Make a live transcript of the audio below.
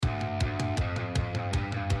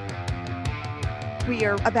We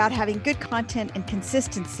are about having good content and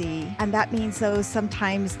consistency. And that means, though,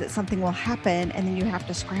 sometimes that something will happen and then you have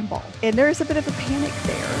to scramble. And there's a bit of a panic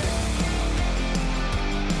there.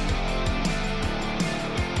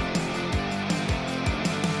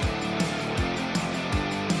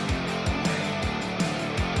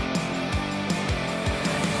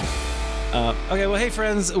 Okay, well, hey,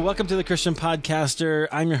 friends, welcome to the Christian Podcaster.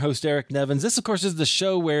 I'm your host, Eric Nevins. This, of course, is the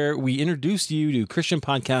show where we introduce you to Christian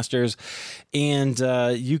podcasters, and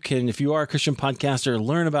you can, if you are a Christian podcaster,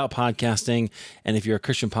 learn about podcasting, and if you're a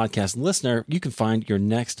Christian podcast listener, you can find your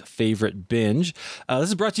next favorite binge. This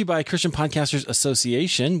is brought to you by Christian Podcasters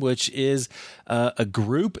Association, which is a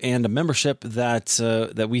group and a membership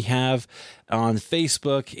that we have on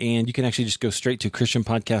Facebook, and you can actually just go straight to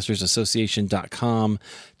ChristianPodcastersAssociation.com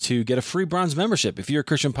to get a free bronze membership. If you're a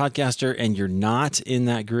Christian podcaster and you're not in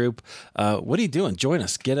that group, what are you doing? Join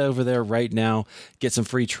us. Get over there right now. Get some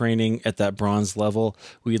free training at that bronze level.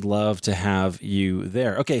 We'd love to have you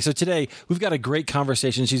there. Okay, so today we've got a great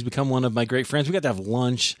conversation. She's become one of my great friends. We got to have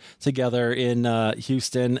lunch together in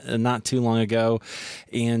Houston not too long ago,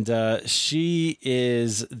 and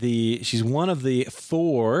she's one of the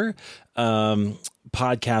four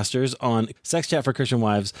podcasters on Sex Chat for Christian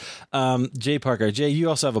Wives. Jay Parker. Jay, you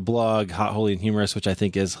also have a blog, Hot, Holy, and Humorous, which I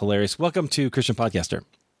think is hilarious. Welcome to Christian Podcaster.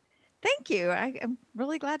 Thank you. I'm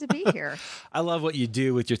really glad to be here. I love what you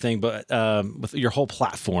do with your thing, but with your whole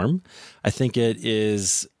platform, I think it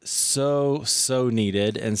is so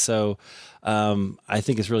needed. And so I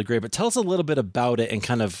think it's really great. But tell us a little bit about it and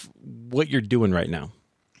kind of what you're doing right now.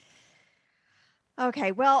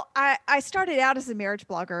 Okay, well, I started out as a marriage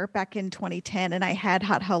blogger back in 2010, and I had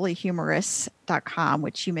hotholyhumorous.com,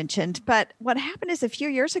 which you mentioned. But what happened is a few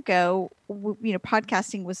years ago,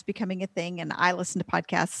 podcasting was becoming a thing, and I listened to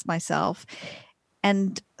podcasts myself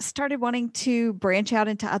and started wanting to branch out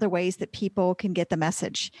into other ways that people can get the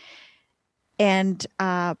message. And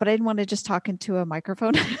but I didn't want to just talk into a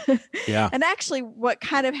microphone. Yeah. And actually, what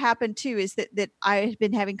kind of happened too is that I had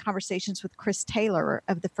been having conversations with Chris Taylor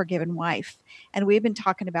of The Forgiven Wife, and we've been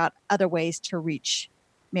talking about other ways to reach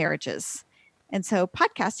marriages. And so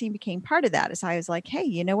podcasting became part of that. As I was like, hey,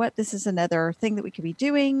 you know what? This is another thing that we could be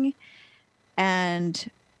doing. And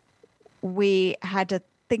we had to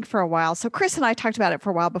think for a while. So Chris and I talked about it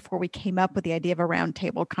for a while before we came up with the idea of a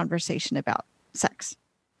roundtable conversation about sex.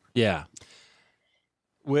 Yeah.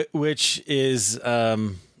 Which is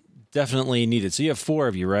definitely needed. So you have four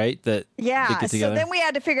of you, right? That get together. So then we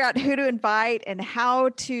had to figure out who to invite and how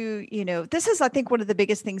to, this is, I think, one of the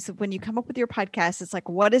biggest things when you come up with your podcast. It's like,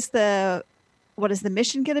 what is the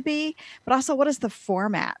mission going to be? But also, what is the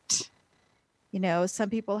format?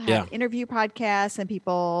 Some people have interview podcasts, and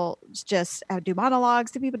people just do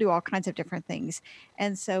monologues, and people do all kinds of different things.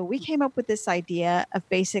 And so we came up with this idea of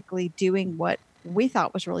basically doing what we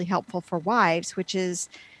thought was really helpful for wives, which is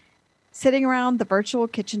sitting around the virtual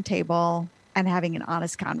kitchen table and having an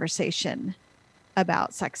honest conversation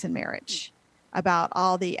about sex and marriage, about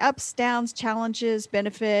all the ups, downs, challenges,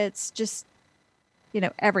 benefits, just,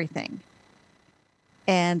 everything.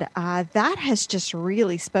 And that has just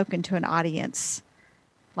really spoken to an audience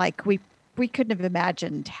like we couldn't have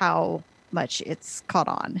imagined how much it's caught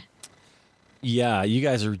on. Yeah, you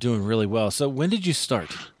guys are doing really well. So when did you start?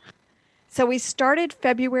 So we started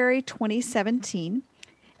February 2017,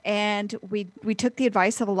 and we took the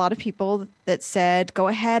advice of a lot of people that said, go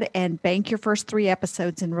ahead and bank your first 3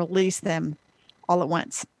 episodes and release them all at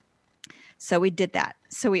once. So we did that.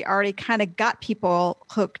 So we already kind of got people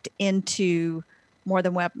hooked into more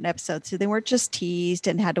than one episode. So they weren't just teased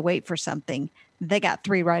and had to wait for something. They got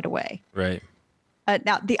 3 right away. Right.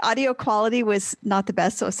 Now, the audio quality was not the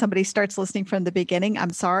best. So if somebody starts listening from the beginning,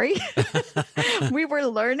 I'm sorry. We were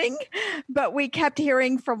learning, but we kept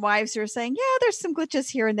hearing from wives who were saying, yeah, there's some glitches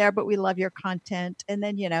here and there, but we love your content. And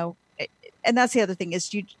then, and that's the other thing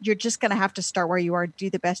is you're just going to have to start where you are, do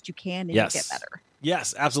the best you can, and yes. you get better.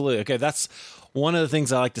 Yes, absolutely. Okay, that's one of the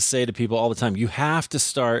things I like to say to people all the time. You have to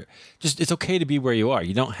start, it's okay to be where you are.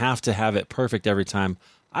 You don't have to have it perfect every time.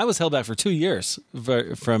 I was held back for 2 years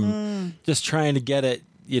from just trying to get it,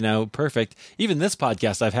 perfect. Even this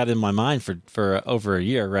podcast I've had in my mind for over a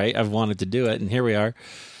year, right? I've wanted to do it, and here we are.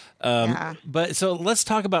 But so let's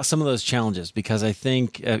talk about some of those challenges, because I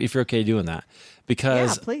think if you're okay doing that,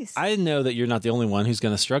 because please. I know that you're not the only one who's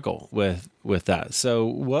going to struggle with that. So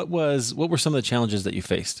what were some of the challenges that you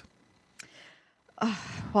faced?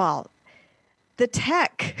 Well, the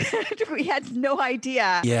tech, we had no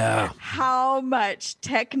idea how much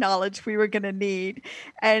tech knowledge we were going to need.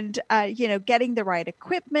 And, getting the right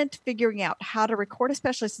equipment, figuring out how to record,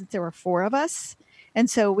 especially since there were 4 of us. And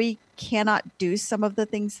so we cannot do some of the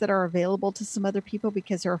things that are available to some other people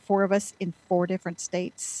because there are 4 of us in 4 different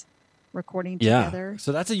states recording together.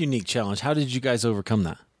 So that's a unique challenge. How did you guys overcome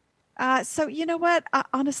that? So you know what?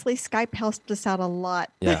 Honestly, Skype helped us out a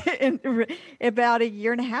lot. Yeah. About a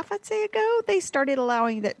year and a half, I'd say ago, they started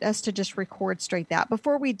allowing us to just record straight that.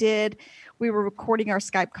 Before we were recording our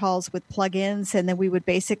Skype calls with plugins, and then we would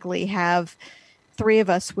basically have 3 of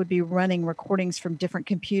us would be running recordings from different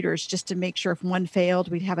computers just to make sure if one failed,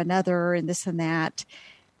 we'd have another and this and that.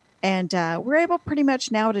 And we're able pretty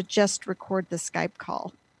much now to just record the Skype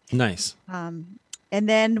call. Nice. And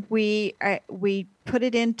then we put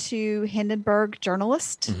it into Hindenburg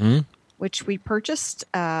Journalist, which we purchased.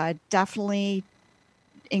 Definitely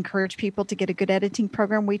encourage people to get a good editing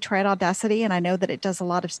program. We tried Audacity, and I know that it does a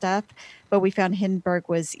lot of stuff, but we found Hindenburg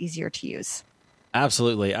was easier to use.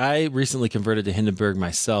 Absolutely. I recently converted to Hindenburg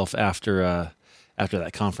myself after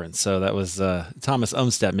that conference. So that was Thomas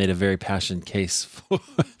Umstead made a very passionate case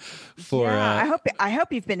for. Yeah, I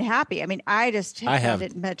hope you've been happy. I mean, I found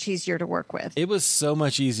it much easier to work with. It was so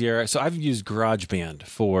much easier. So I've used GarageBand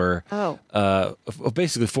for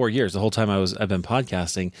basically 4 years. The whole time I've been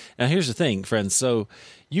podcasting. Now here's the thing, friends. So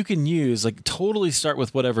you can use totally start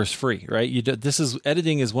with whatever's free, right?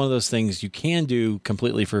 Editing is one of those things you can do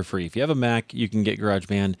completely for free. If you have a Mac, you can get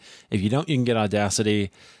GarageBand. If you don't, you can get Audacity.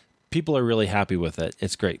 People are really happy with it.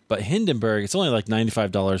 It's great. But Hindenburg, it's only like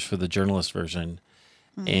 $95 for the journalist version.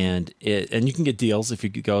 And you can get deals if you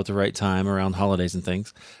go at the right time around holidays and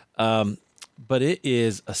things. But it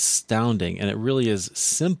is astounding, and it really is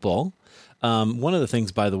simple. One of the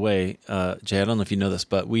things, by the way, Jay, I don't know if you know this,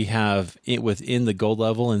 but we have within the gold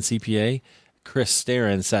level in CPA, Chris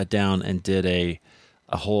Starin sat down and did a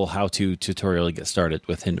whole how-to tutorial to get started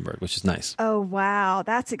with Hindenburg, which is nice. Oh, wow.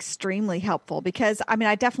 That's extremely helpful because, I mean,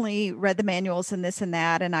 I definitely read the manuals and this and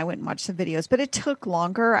that, and I went and watched some videos, but it took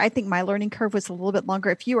longer. I think my learning curve was a little bit longer.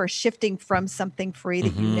 If you are shifting from something free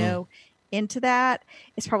that you know into that,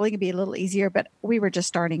 it's probably going to be a little easier, but we were just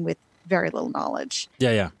starting with very little knowledge.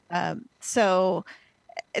 Yeah. So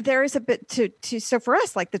there is a bit so for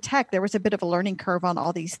us, like the tech, there was a bit of a learning curve on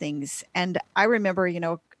all these things. And I remember,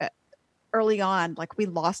 early on, we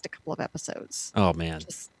lost a couple of episodes. Oh man.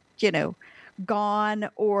 Just, gone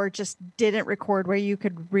or just didn't record where you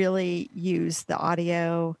could really use the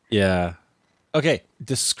audio. Yeah. Okay.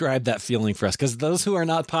 Describe that feeling for us, because those who are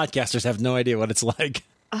not podcasters have no idea what it's like.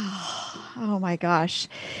 Oh my gosh.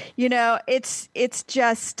 It's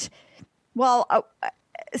just,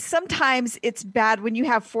 sometimes it's bad when you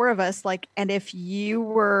have 4 of us, and if you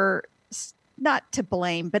were not to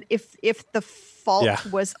blame, but if the fault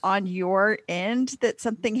was on your end that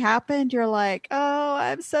something happened, you're like, oh,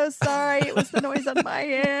 I'm so sorry. It was the noise on my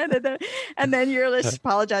end. And then you're just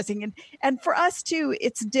apologizing. And for us too,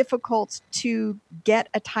 it's difficult to get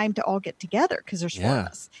a time to all get together because there's 4 of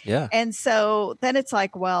us. Yeah. And so then it's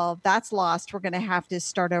like, well, that's lost. We're going to have to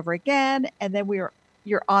start over again. And then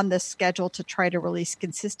you're on the schedule to try to release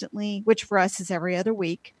consistently, which for us is every other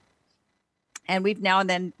week. And now and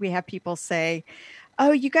then we have people say,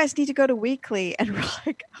 oh, you guys need to go to weekly. And we're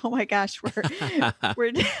like, oh my gosh, we're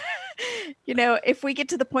if we get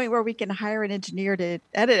to the point where we can hire an engineer to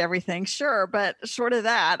edit everything, sure. But short of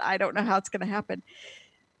that, I don't know how it's going to happen.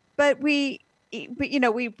 But we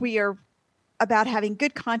are about having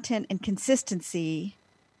good content and consistency.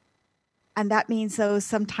 And that means, though,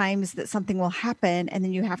 sometimes that something will happen and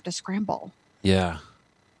then you have to scramble. Yeah.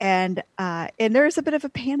 And there's a bit of a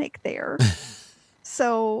panic there.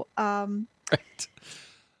 So, right.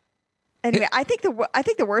 Anyway, I think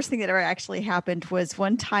the worst thing that ever actually happened was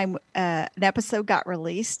one time an episode got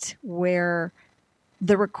released where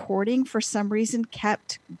the recording for some reason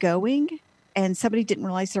kept going, and somebody didn't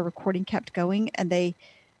realize the recording kept going, and they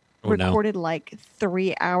recorded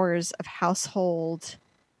 3 hours of household.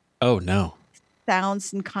 Oh no!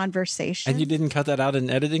 Sounds and conversation. And you didn't cut that out in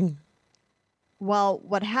editing? Well,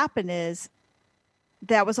 what happened is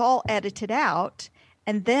that was all edited out,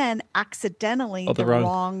 and then accidentally the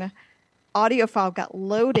wrong audio file got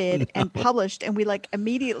loaded and published, and we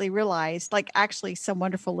immediately realized, actually some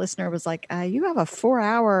wonderful listener was like, you have a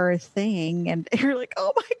 4-hour thing, and you're like,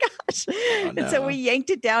 oh my gosh. Oh, no. And so we yanked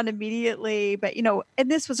it down immediately, but and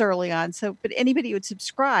this was early on, but anybody who had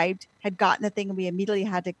subscribed had gotten the thing, and we immediately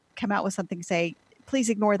had to come out with something, say, please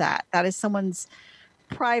ignore that is someone's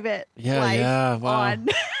private life on.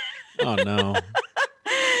 Oh no.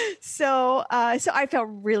 So I felt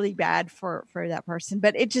really bad for that person,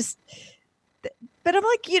 but I'm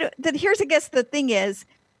like, then here's, I guess the thing is,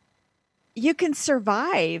 you can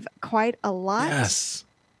survive quite a lot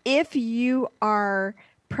if you are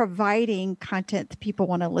providing content that people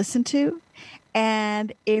want to listen to.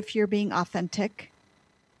 and if you're being authentic.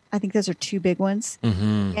 I think those are two big ones.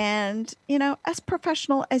 Mm-hmm. And, you know, as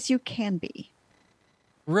professional as you can be.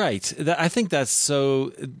 Right. I think that's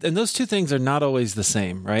so, and those two things are not always the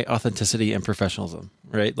same, right? Authenticity and professionalism,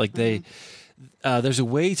 right? Like there's a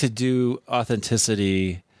way to do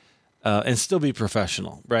authenticity and still be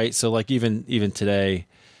professional, right? So like even today,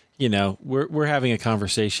 you know, we're having a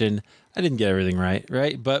conversation. I didn't get everything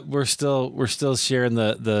right? But we're still sharing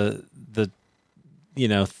the you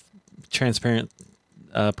know, transparent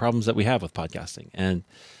problems that we have with podcasting, and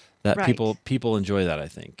that people enjoy that, I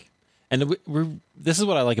think. And this is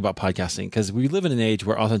what I like about podcasting, because we live in an age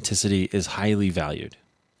where authenticity is highly valued,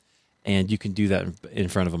 and you can do that in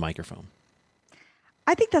front of a microphone.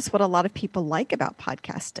 I think that's what a lot of people like about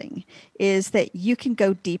podcasting, is that you can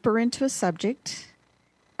go deeper into a subject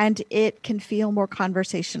and it can feel more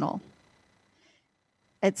conversational.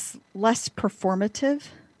 It's less performative.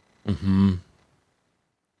 Mm-hmm.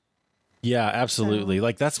 Yeah, absolutely.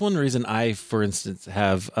 Like that's one reason I, for instance,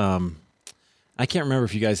 have, I can't remember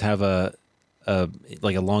if you guys have a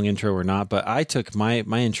long intro or not, but I took my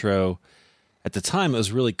intro at the time. It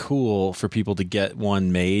was really cool for people to get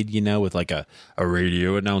one made, you know, with like a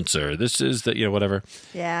radio announcer. This is the, you know, whatever.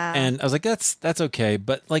 Yeah. And I was like, that's okay.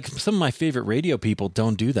 But like some of my favorite radio people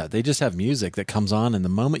don't do that. They just have music that comes on, and the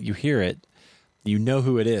moment you hear it, you know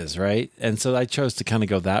who it is, right? And so I chose to kind of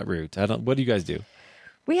go that route. What do you guys do?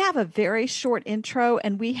 We have a very short intro,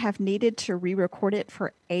 and we have needed to re-record it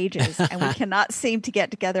for ages, and we cannot seem to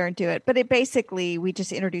get together and do it. But we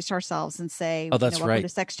just introduce ourselves and say, "Oh, that's welcome right. to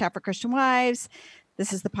Sex Chat for Christian Wives.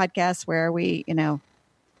 This is the podcast where we, you know,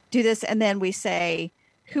 do this," and then we say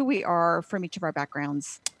who we are from each of our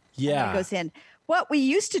backgrounds. Yeah, and it goes in. What we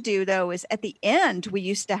used to do though is at the end we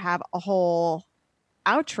used to have a whole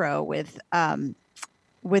outro with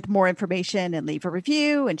more information and leave a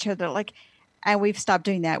review and share that like. And we've stopped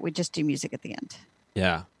doing that. We just do music at the end.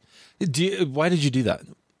 Yeah. Why did you do that?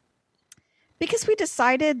 Because we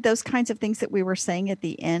decided those kinds of things that we were saying at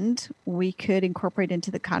the end, we could incorporate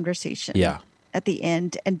into the conversation at the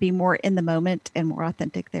end and be more in the moment and more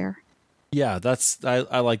authentic there. Yeah,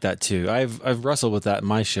 I like that too. I've wrestled with that in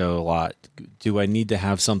my show a lot. Do I need to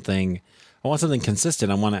have something? I want something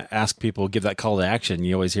consistent. I want to ask people, give that call to action.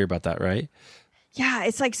 You always hear about that, right? Yeah,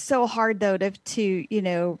 it's like so hard though to you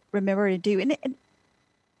know, remember to do. And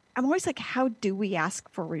I'm always like, how do we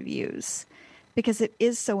ask for reviews? Because it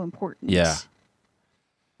is so important. Yeah.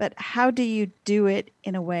 But how do you do it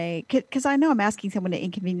in a way? Because I know I'm asking someone to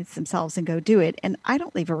inconvenience themselves and go do it. And I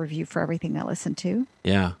don't leave a review for everything I listen to.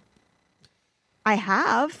 Yeah. I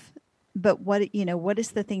have. But what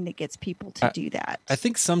is the thing that gets people to do that? I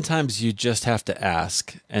think sometimes you just have to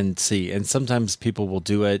ask and see, and sometimes people will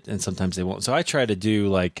do it and sometimes they won't. So I try to do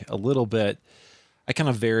like a little bit. I kind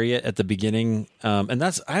of vary it at the beginning. And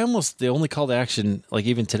the only call to action, like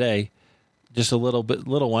even today, just a little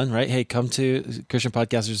one, right? Hey, come to Christian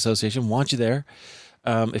Podcasters Association. Want you there.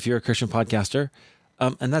 If you're a Christian podcaster.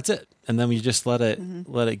 And that's it. And then we just let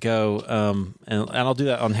it go. And I'll do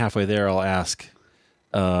that on halfway there. I'll ask,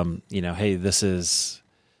 you know, hey, this is,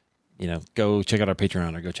 you know, go check out our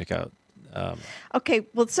Patreon or go check out. Okay.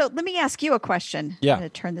 Well, so let me ask you a question. Yeah. I'm going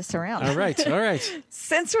to turn this around. All right.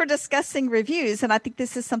 Since we're discussing reviews, and I think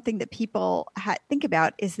this is something that people think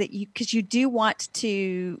about, is that because you do want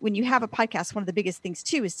to, when you have a podcast, one of the biggest things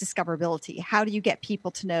too is discoverability. How do you get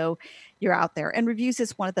people to know you're out there? And reviews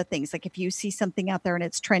is one of the things. Like if you see something out there and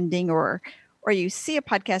it's trending, or you see a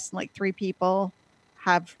podcast and like 3 people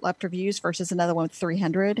have left reviews versus another one with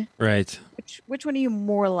 300. Right. Which one are you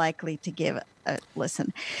more likely to give a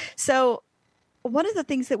listen? So one of the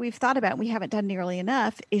things that we've thought about, and we haven't done nearly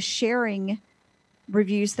enough, is sharing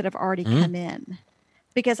reviews that have already come in.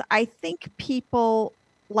 Because I think people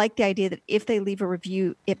like the idea that if they leave a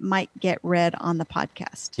review, it might get read on the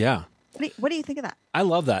podcast. Yeah. What do you think of that? I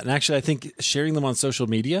love that. And actually, I think sharing them on social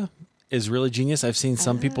media is really genius. I've seen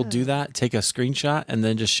some people do that, take a screenshot and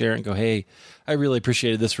then just share it and go, hey, I really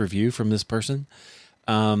appreciated this review from this person.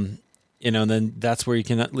 You know, and then that's where you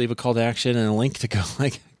can leave a call to action and a link to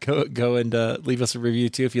go and leave us a review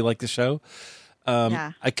too if you like the show.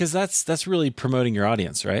 Because that's really promoting your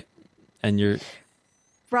audience, right? And you're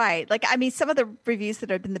right. Like, I mean, some of the reviews that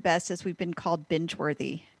have been the best is we've been called binge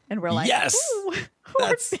worthy. And we're like, yes,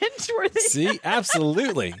 we're binge worthy. See,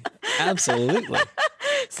 absolutely.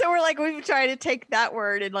 So we're like, we've tried to take that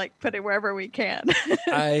word and like put it wherever we can.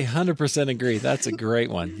 I 100% agree. That's a great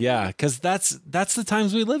one. Yeah, because that's the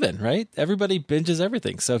times we live in, right? Everybody binges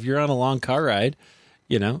everything. So if you're on a long car ride,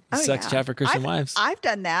 you know, Sex Chat for Christian Wives. I've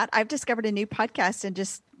done that. I've discovered a new podcast and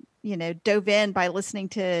just, you know, dove in by listening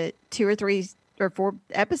to 2 or 3 or 4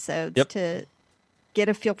 episodes to get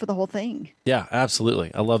a feel for the whole thing. Yeah,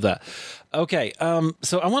 absolutely. I love that. Okay.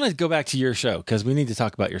 So I want to go back to your show because we need to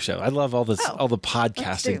talk about your show. I love all this, all the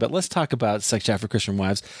podcasting, but let's talk about Sex Chat for Christian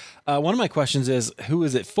Wives. One of my questions is, who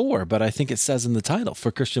is it for? But I think it says in the title,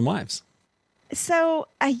 for Christian wives. So,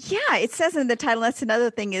 yeah, it says in the title. That's another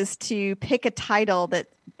thing, is to pick a title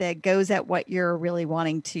that goes at what you're really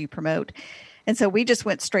wanting to promote. And so we just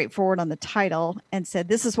went straight forward on the title and said,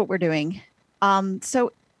 this is what we're doing.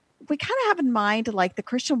 So we kind of have in mind like the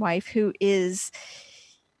Christian wife who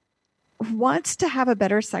wants to have a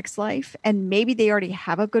better sex life, and maybe they already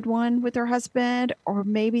have a good one with their husband, or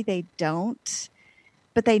maybe they don't,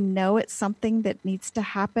 but they know it's something that needs to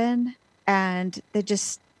happen, and they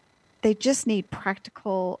just need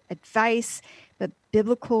practical advice, but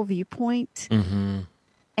biblical viewpoint. Mm-hmm.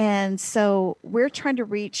 And so we're trying to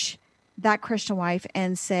reach that Christian wife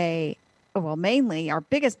and say, well, mainly our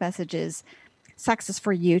biggest message is sex is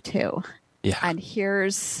for you too. Yeah. And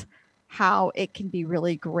here's how it can be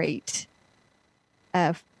really great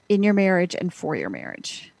in your marriage and for your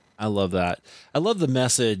marriage. I love that. I love the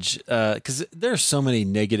message because there are so many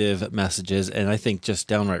negative messages, and I think just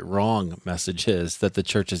downright wrong messages that the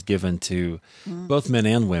church has given to both men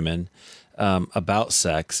and women about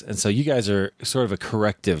sex. And so you guys are sort of a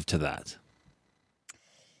corrective to that.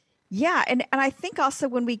 Yeah. And I think also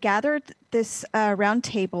when we gathered this round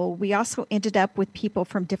table, we also ended up with people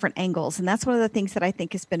from different angles. And that's one of the things that I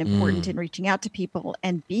think has been important in reaching out to people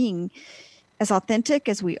and being as authentic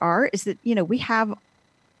as we are, is that, we have,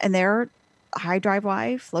 and they're a high drive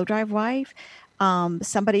wife, low drive wife,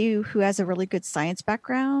 somebody who has a really good science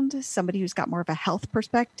background, somebody who's got more of a health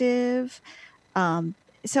perspective.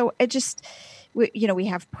 So it just, we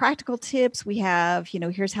have practical tips. We have,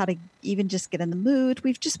 here's how to even just get in the mood.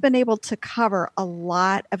 We've just been able to cover a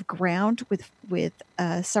lot of ground with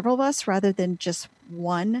several of us rather than just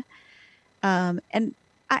one. And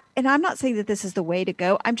I'm not saying that this is the way to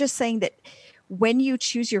go. I'm just saying that when you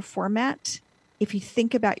choose your format, if you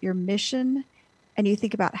think about your mission and you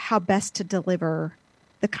think about how best to deliver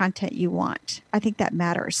the content you want, I think that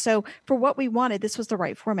matters. So for what we wanted, this was the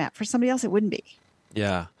right format. For somebody else, it wouldn't be.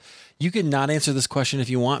 Yeah. You can not answer this question if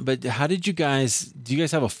you want, but do you guys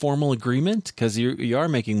have a formal agreement? Because you are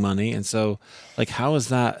making money. And so how is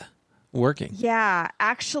that working? Yeah,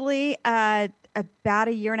 actually, about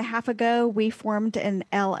a year and a half ago, we formed an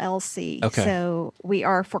LLC. Okay. So we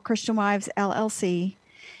are For Christian Wives LLC.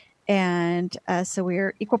 And so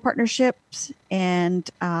we're equal partnerships and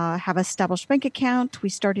have established bank account. We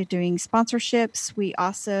started doing sponsorships. We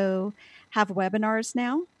also have webinars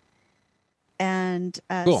now. And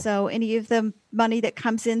cool. So any of the money that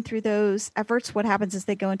comes in through those efforts, what happens is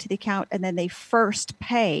they go into the account and then they first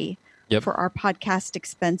pay for our podcast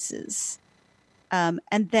expenses. And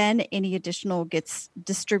then any additional gets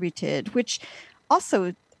distributed, which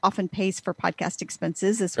also often pays for podcast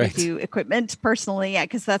expenses as we do equipment personally. Yeah,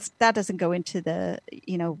 because that doesn't go into the,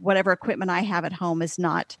 whatever equipment I have at home is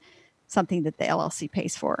not something that the LLC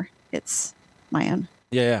pays for. It's my own.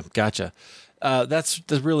 Yeah. Gotcha. That's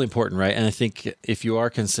really important, right? And I think if you are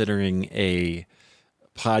considering a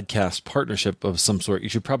podcast partnership of some sort, you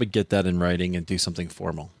should probably get that in writing and do something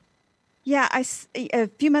formal. Yeah, a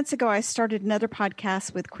few months ago, I started another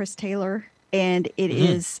podcast with Chris Taylor, and it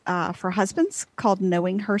is for husbands called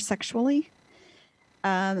Knowing Her Sexually.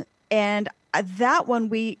 And that one,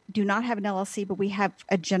 we do not have an LLC, but we have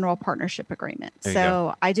a general partnership agreement.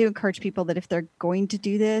 So I do encourage people that if they're going to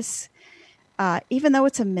do this, even though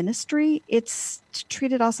it's a ministry, it's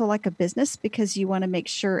treated also like a business, because you want to make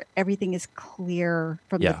sure everything is clear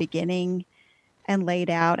from the beginning and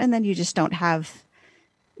laid out. And then you just don't have,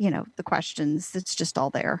 the questions. It's just all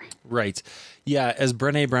there. Right. Yeah. As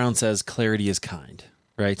Brené Brown says, clarity is kind,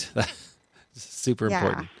 right? That's super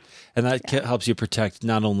important. And that helps you protect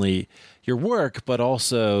not only your work, but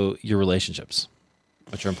also your relationships,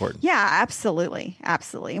 which are important. Yeah, absolutely.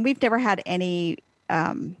 Absolutely. And we've never had any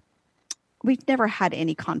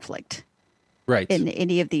conflict in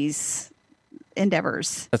any of these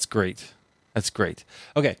endeavors. That's great.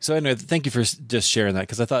 Okay. So anyway, thank you for just sharing that.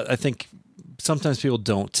 Cause I think sometimes people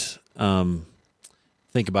don't,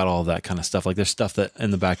 think about all of that kind of stuff. Like there's stuff that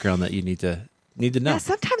in the background that you need to know. Yeah.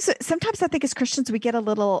 Sometimes I think as Christians, we get a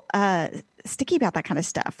little, sticky about that kind of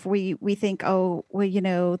stuff. We think, oh,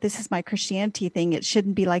 well, this is my Christianity thing. It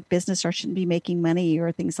shouldn't be like business, or shouldn't be making money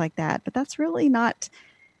or things like that. But that's really not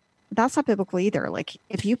biblical either. Like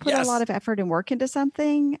if you put a lot of effort and work into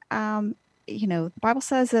something, the Bible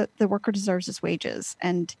says that the worker deserves his wages,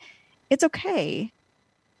 and it's okay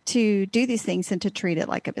to do these things and to treat it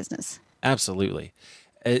like a business. Absolutely.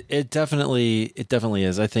 It definitely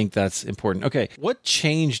is. I think that's important. Okay, what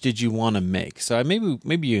change did you want to make? So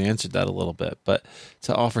maybe you answered that a little bit, but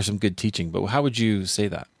to offer some good teaching. But how would you say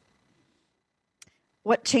that?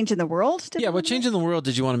 What change in the world? What change in the world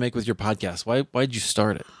did you want to make with your podcast? Why did you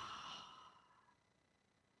start it?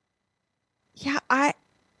 Yeah, I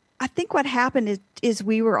think what happened is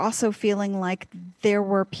we were also feeling like there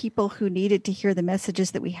were people who needed to hear the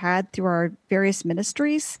messages that we had through our various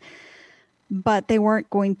ministries, but they weren't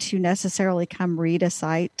going to necessarily come read a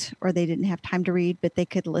site, or they didn't have time to read, but they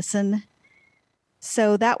could listen.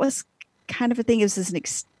 So that was kind of a thing. It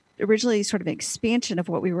was originally sort of an expansion of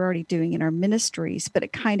what we were already doing in our ministries, but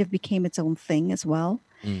it kind of became its own thing as well.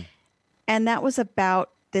 Mm. And that was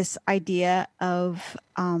about this idea of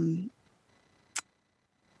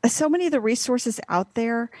so many of the resources out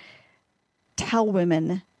there tell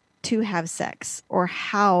women to have sex, or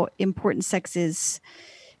how important sex is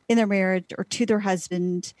in their marriage or to their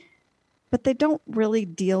husband, but they don't really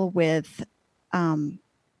deal with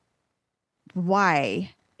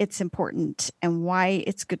why it's important and why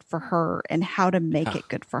it's good for her and how to make it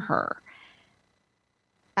good for her.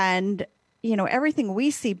 And, everything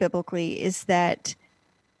we see biblically is that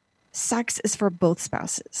sex is for both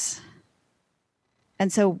spouses.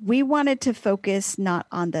 And so we wanted to focus not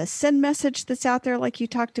on the sin message that's out there, like you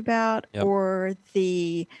talked about, or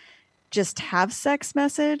the just have sex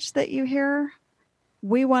message that you hear.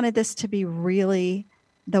 We wanted this to be really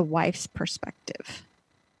the wife's perspective.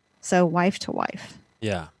 So wife to wife.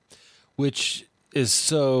 Yeah. Which is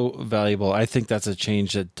so valuable. I think that's a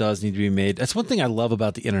change that does need to be made. That's one thing I love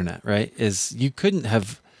about the internet, right? Is you couldn't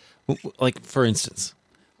have, like, for instance,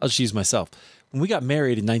 I'll just use myself. When we got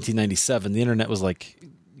married in 1997, the internet was like,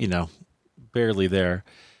 barely there.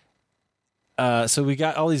 So we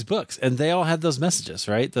got all these books, and they all had those messages,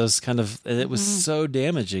 right? Those kind of, and it was so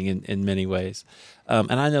damaging in many ways.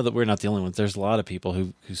 And I know that we're not the only ones. There's a lot of people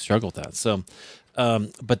who struggle with that. So,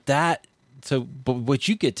 but what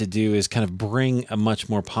you get to do is kind of bring a much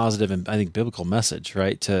more positive and I think biblical message,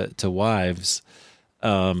 right, to wives,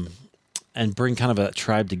 and bring kind of a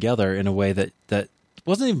tribe together in a way that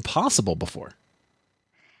wasn't even possible before.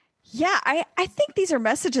 Yeah, I think these are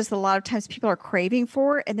messages that a lot of times people are craving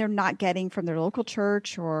for, and they're not getting from their local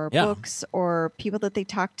church or books or people that they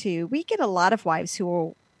talk to. We get a lot of wives who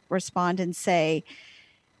will respond and say,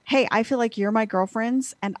 hey, I feel like you're my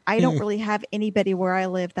girlfriends, and I don't really have anybody where I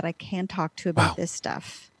live that I can talk to about this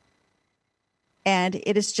stuff. And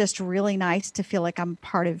it is just really nice to feel like I'm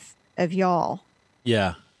part of y'all.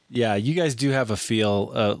 Yeah. Yeah. You guys do have a feel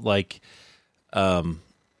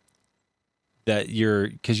that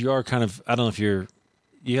because you are kind of, I don't know if you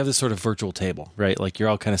have this sort of virtual table, right? Like you're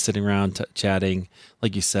all kind of sitting around chatting,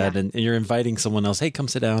 like you said, and you're inviting someone else. Hey, come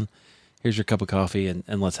sit down. Here's your cup of coffee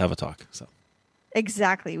and let's have a talk. So.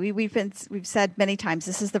 Exactly. We've said many times,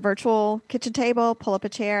 this is the virtual kitchen table, pull up a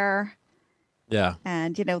chair. Yeah.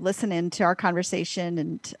 And, listen into our conversation.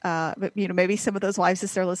 And, maybe some of those wives,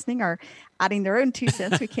 as they're listening, are adding their own 2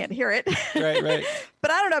 cents. We can't hear it. Right.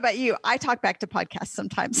 But I don't know about you. I talk back to podcasts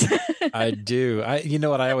sometimes. I do. You know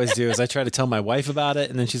what I always do is I try to tell my wife about it,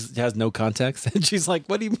 and then she has no context. And she's like,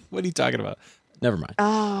 what are you talking about? Never mind.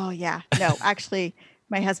 Oh, yeah. No, actually,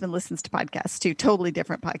 my husband listens to podcasts too, totally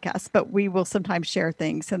different podcasts, but we will sometimes share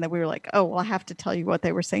things. And then we were like, oh, well, I have to tell you what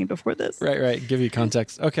they were saying before this. Right. Give you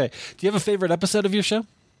context. Okay. Do you have a favorite episode of your show?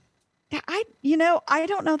 Yeah, I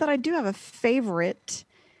don't know that I do have a favorite.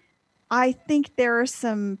 I think there are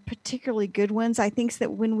some particularly good ones. I think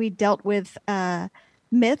that when we dealt with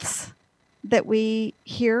myths that we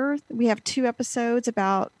hear, we have 2 episodes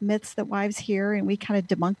about myths that wives hear, and we kind of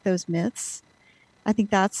debunk those myths. I think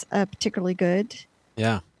that's particularly good.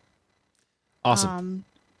 Yeah. Awesome.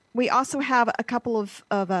 We also have a couple of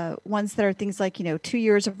ones that are things like, 2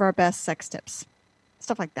 years of our best sex tips,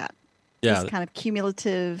 stuff like that. Yeah. Just kind of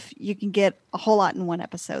cumulative. You can get a whole lot in one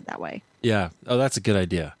episode that way. Yeah. Oh, that's a good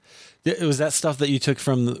idea. Was that stuff that you took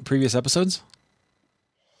from the previous episodes?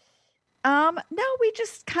 No, we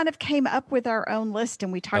just kind of came up with our own list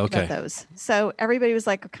and we talked about those. So everybody was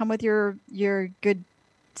like, come with your good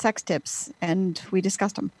sex tips, and we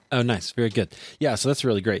discussed them. Oh, nice. Very good. Yeah, so that's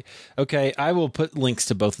really great. Okay, I will put links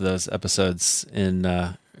to both of those episodes in,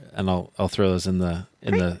 and I'll throw those in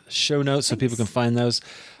the show notes so people can find those.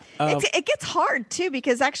 It gets hard too,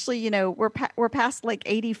 because actually, we're past like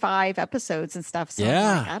 85 episodes and stuff. So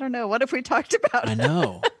yeah, I don't know. What if we talked about? I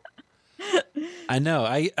know.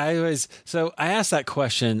 I always, so I asked that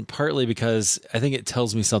question partly because I think it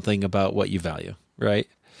tells me something about what you value, right?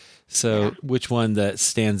 So which one that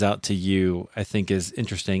stands out to you, I think, is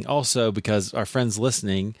interesting. Also, because our friends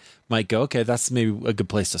listening might go, okay, that's maybe a good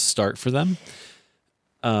place to start for them.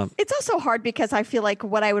 It's also hard because I feel like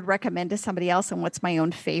what I would recommend to somebody else and what's my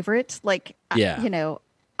own favorite, like, Yeah. you know,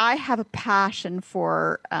 I have a passion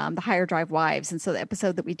for the Higher Drive Wives. And so the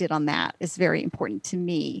episode that we did on that is very important to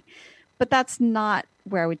me. But that's not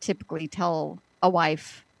where I would typically tell a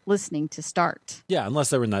wife listening to start. Yeah, unless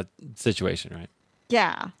they were in that situation, right?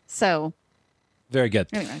 Yeah. So Very good.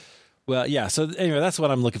 anyway. Well, yeah. So anyway, that's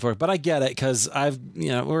what I'm looking for. But I get it because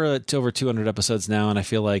we're at over 200 episodes now, and I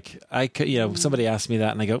feel like I could, somebody asked me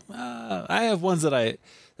that, and I go, I have ones that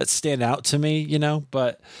stand out to me,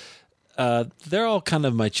 but they're all kind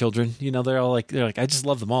of my children. They're like I just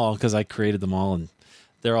love them all because I created them all, and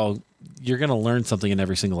they're all. You're going to learn something in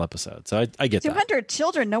every single episode. So I get 200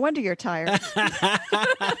 children. No wonder you're tired.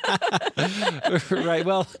 Right.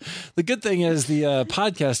 Well, the good thing is the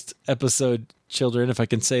podcast episode children, if I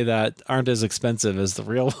can say that, aren't as expensive as the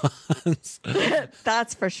real ones.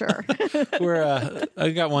 That's for sure. I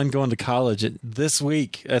got one going to college this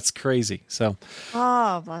week. That's crazy. So,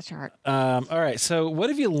 oh, bless your heart. All right. So what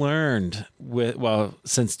have you learned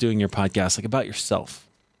since doing your podcast, like about yourself?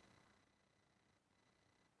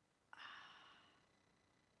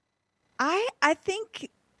 I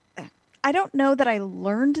think, I don't know that I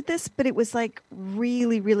learned this, but it was like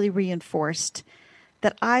really, really reinforced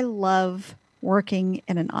that I love working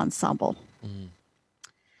in an ensemble.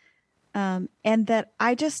 And that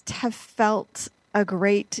I just have felt a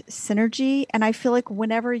great synergy. And I feel like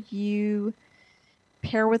whenever you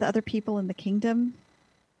pair with other people in the kingdom,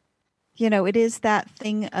 it is that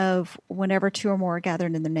thing of whenever two or more are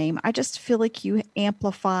gathered in the name. I just feel like you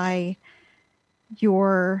amplify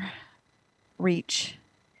your reach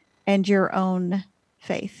and your own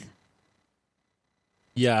faith.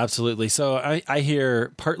 Yeah, absolutely. So I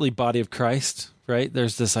hear partly body of Christ, right?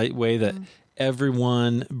 There's this way that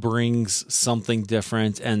everyone brings something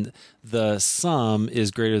different, and the sum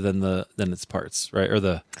is greater than its parts, right?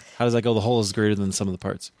 Or how does that go? The whole is greater than the sum of the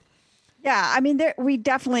parts. Yeah, I mean, we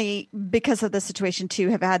definitely, because of the situation too,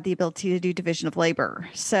 have had the ability to do division of labor.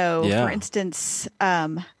 So, for instance,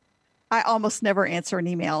 I almost never answer an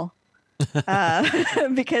email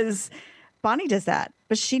because Bonnie does that,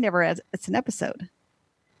 but she never adds. It's an episode,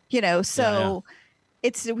 so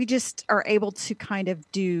we just are able to kind of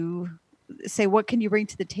say, what can you bring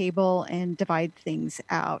to the table and divide things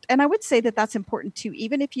out. And I would say that that's important too,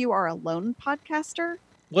 even if you are a lone podcaster.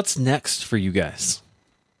 What's next for you guys?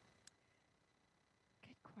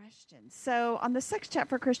 Good question. So on the Sex Chat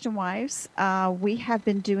for Christian Wives, we have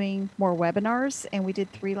been doing more webinars, and we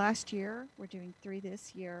did 3 last year. We're doing 3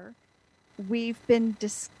 this year. We've been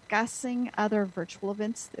discussing other virtual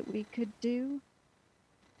events that we could do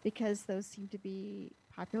because those seem to be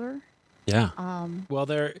popular. Yeah. Well,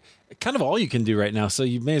 they're kind of all you can do right now, so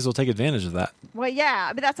you may as well take advantage of that. Well,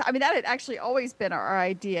 yeah. That had actually always been our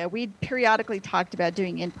idea. We'd periodically talked about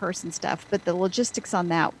doing in-person stuff, but the logistics on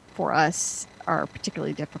that for us are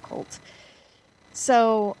particularly difficult.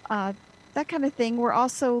 So that kind of thing. We're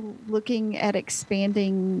also looking at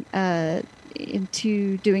expanding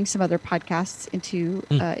into doing some other podcasts, into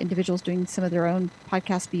individuals doing some of their own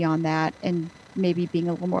podcasts beyond that, and maybe being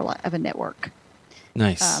a little more of a network.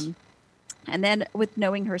 Nice. And then with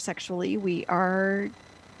Knowing Her Sexually, we are,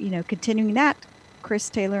 continuing that. Chris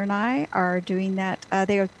Taylor and I are doing that.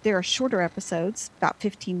 They are shorter episodes, about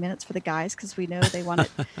 15 minutes for the guys, because we know they want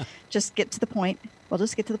to just get to the point. We'll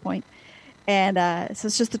just get to the point. And so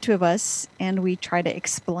it's just the two of us, and we try to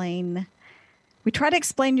explain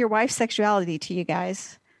your wife's sexuality to you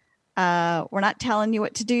guys. We're not telling you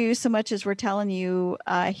what to do so much as we're telling you,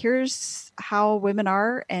 here's how women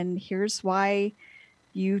are, and here's why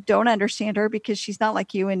you don't understand her, because she's not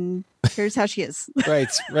like you, and here's how she is.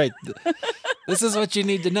 Right. This is what you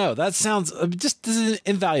need to know. That sounds this is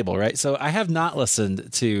invaluable, right? So I have not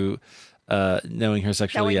listened to Knowing Her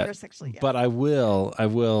Sexually yet, but I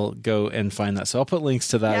will go and find that. So I'll put links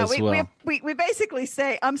to that as well. We basically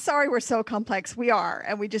say, I'm sorry we're so complex. We are,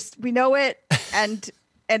 and we know it. And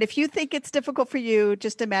if you think it's difficult for you,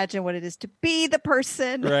 just imagine what it is to be the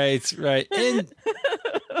person. Right. And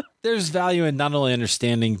there's value in not only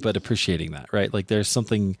understanding, but appreciating that, right? Like there's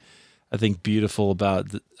something I think beautiful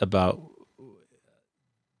about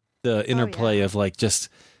the interplay of like just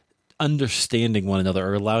understanding one another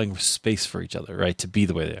or allowing space for each other, right? To be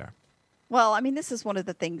the way they are. Well, I mean, this is one of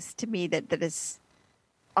the things to me that has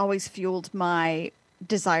always fueled my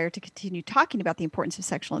desire to continue talking about the importance of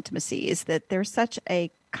sexual intimacy, is that there's such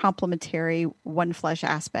a complementary one flesh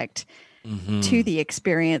aspect to the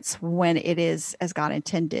experience when it is as God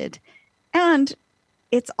intended. And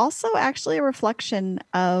it's also actually a reflection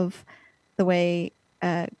of the way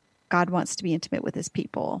God wants to be intimate with his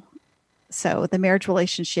people. So the marriage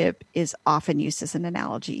relationship is often used as an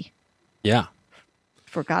analogy. Yeah.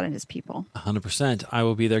 For God and his people. 100%. I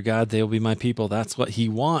will be their God. They will be my people. That's what he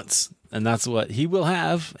wants. And that's what he will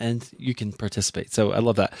have. And you can participate. So I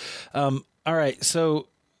love that. All right. So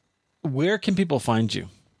where can people find you?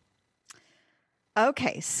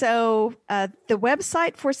 Okay. So the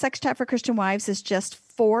website for Sex Chat for Christian Wives is just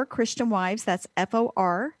For Christian Wives. That's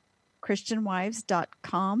FOR,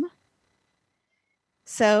 ChristianWives.com.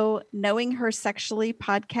 So Knowing Her Sexually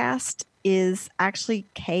podcast is actually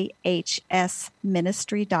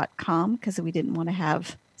khsministry.com because we didn't want to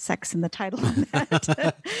have sex in the title of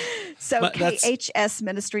that. So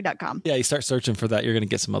khsministry.com. Yeah, you start searching for that, you're going to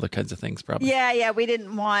get some other kinds of things probably. Yeah. We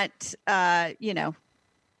didn't want,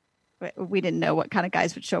 we didn't know what kind of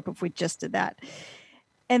guys would show up if we just did that.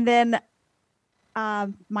 And then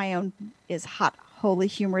my own is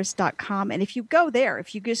hotholyhumorous.com. And if you go there,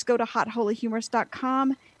 if you just go to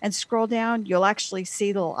hotholyhumorous.com and scroll down, you'll actually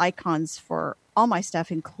see little icons for all my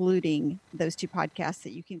stuff, including those 2 podcasts that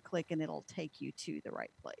you can click and it'll take you to the right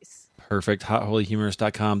place. Perfect.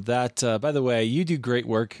 Hotholyhumorous.com. That, by the way, you do great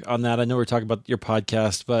work on that. I know we're talking about your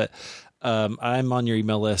podcast, but I'm on your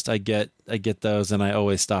email list. I get those and I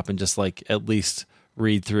always stop and just at least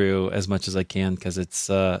read through as much as I can because it's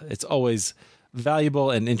always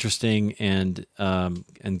valuable and interesting and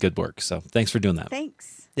good work. So thanks for doing that.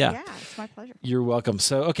 Thanks. Yeah, it's my pleasure. You're welcome.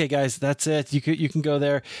 So, okay, guys, that's it. You can go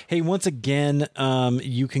there. Hey, once again,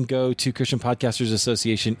 you can go to Christian Podcasters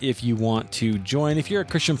Association if you want to join. If you're a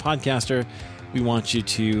Christian podcaster, we want you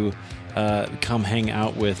to come hang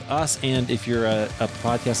out with us. And if you're a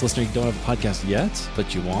podcast listener, you don't have a podcast yet,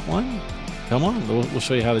 but you want one, come on. We'll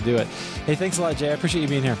show you how to do it. Hey, thanks a lot, Jay. I appreciate you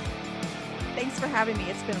being here. Thanks for having me.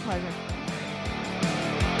 It's been a pleasure.